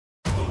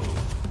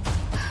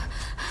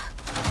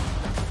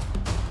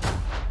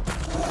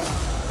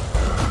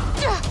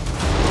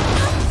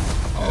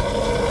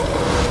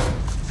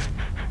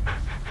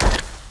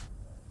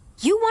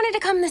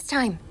come this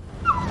time.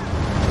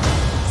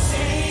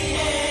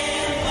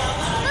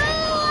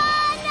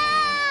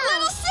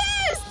 Little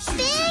sis!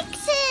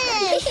 Fix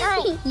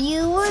it!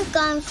 You were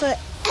gone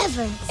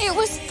forever. It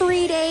was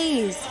 3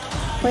 days.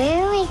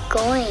 Where are we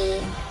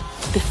going?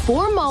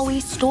 Before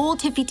Maui stole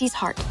Tifiti's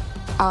heart,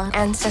 our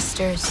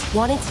ancestors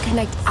wanted to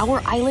connect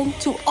our island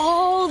to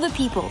all the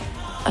people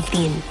of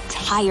the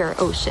entire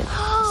ocean.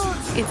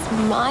 It's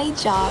my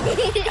job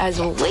as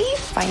a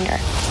wayfinder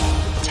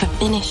to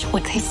finish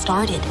what they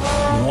started.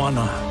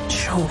 Moana,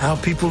 show our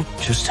people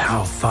just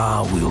how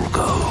far we'll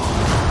go.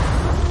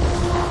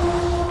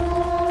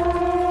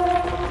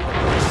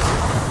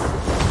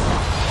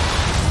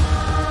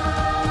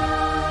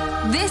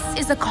 This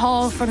is a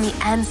call from the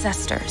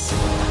ancestors.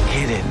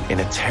 Hidden in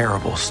a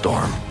terrible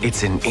storm,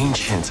 it's an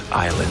ancient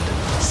island.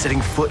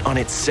 Setting foot on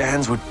its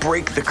sands would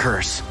break the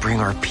curse, bring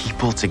our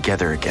people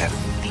together again.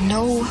 I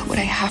know what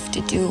I have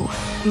to do.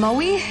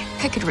 Maui,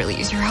 I could really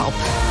use your help.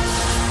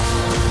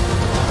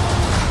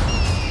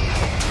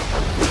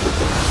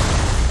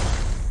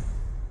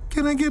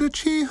 Can I get a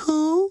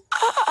chee-hoo?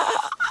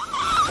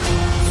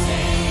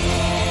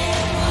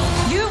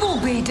 You will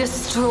be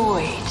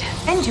destroyed,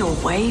 and your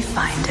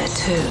wayfinder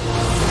too.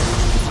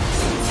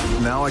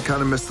 Now I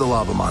kind of miss the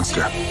lava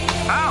monster.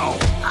 Ow!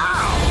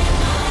 Ow!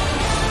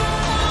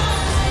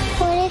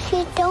 What if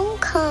you don't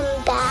come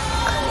back?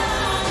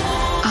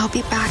 I'll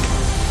be back.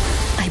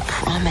 I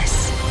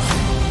promise.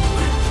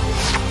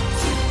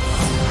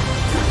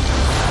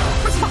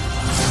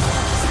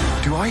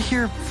 Do I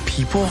hear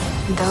people?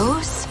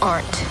 Those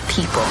aren't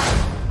people.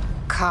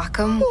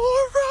 Cock'em.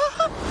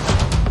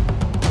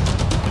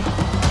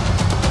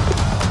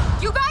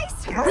 You guys,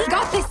 we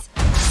got this.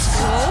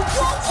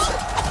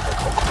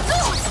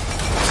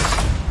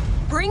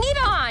 Bring it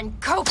on,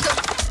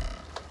 Coco.